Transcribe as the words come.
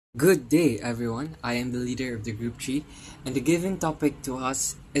Good day, everyone. I am the leader of the group 3, and the given topic to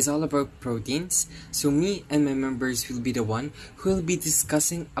us is all about proteins. So me and my members will be the one who will be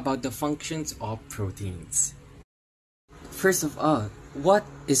discussing about the functions of proteins. First of all, what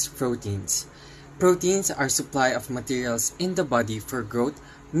is proteins? Proteins are supply of materials in the body for growth,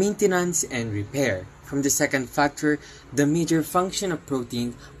 maintenance, and repair. From the second factor, the major function of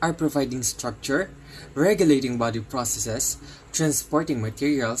protein are providing structure, regulating body processes, transporting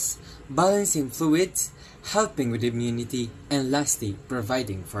materials, balancing fluids, helping with immunity, and lastly,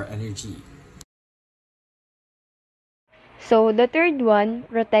 providing for energy. So the third one,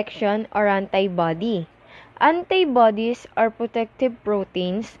 protection or antibody. Antibodies are protective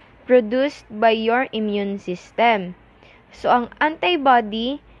proteins produced by your immune system. So ang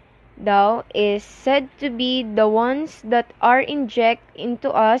antibody daw is said to be the ones that are inject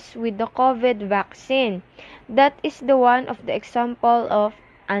into us with the COVID vaccine. That is the one of the example of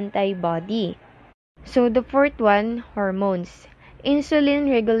antibody. So the fourth one, hormones.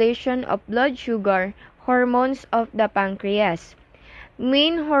 Insulin regulation of blood sugar, hormones of the pancreas.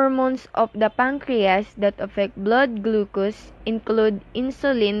 Main hormones of the pancreas that affect blood glucose include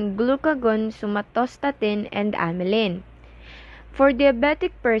insulin, glucagon, somatostatin, and amylin. For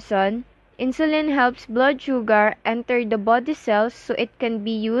diabetic person, insulin helps blood sugar enter the body cells so it can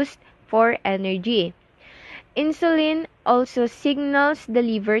be used for energy. Insulin also signals the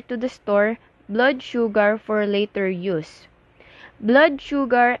liver to store blood sugar for later use. Blood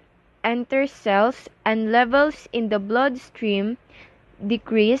sugar enters cells and levels in the bloodstream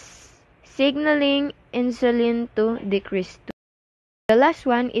decrease, signaling insulin to decrease too. The last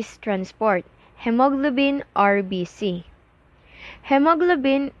one is transport, hemoglobin RBC.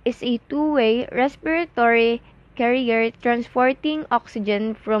 Hemoglobin is a two-way respiratory carrier transporting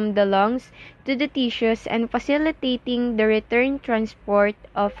oxygen from the lungs to the tissues and facilitating the return transport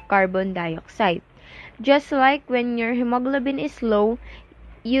of carbon dioxide. Just like when your hemoglobin is low,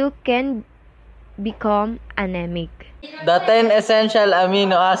 you can become anemic. The 10 essential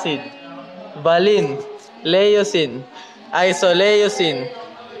amino acid: valine, leucine, isoleucine,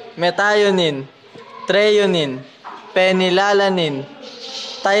 methionine, threonine, phenylalanine,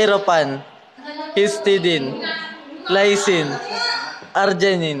 tryptophan, histidine, lysine,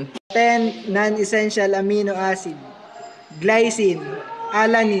 arginine. 10 non-essential amino acid: glycine,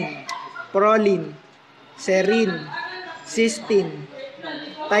 alanine, proline, serine, cysteine,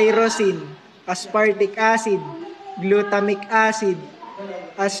 tyrosine, aspartic acid, glutamic acid,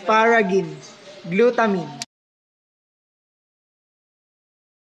 asparagine, glutamine.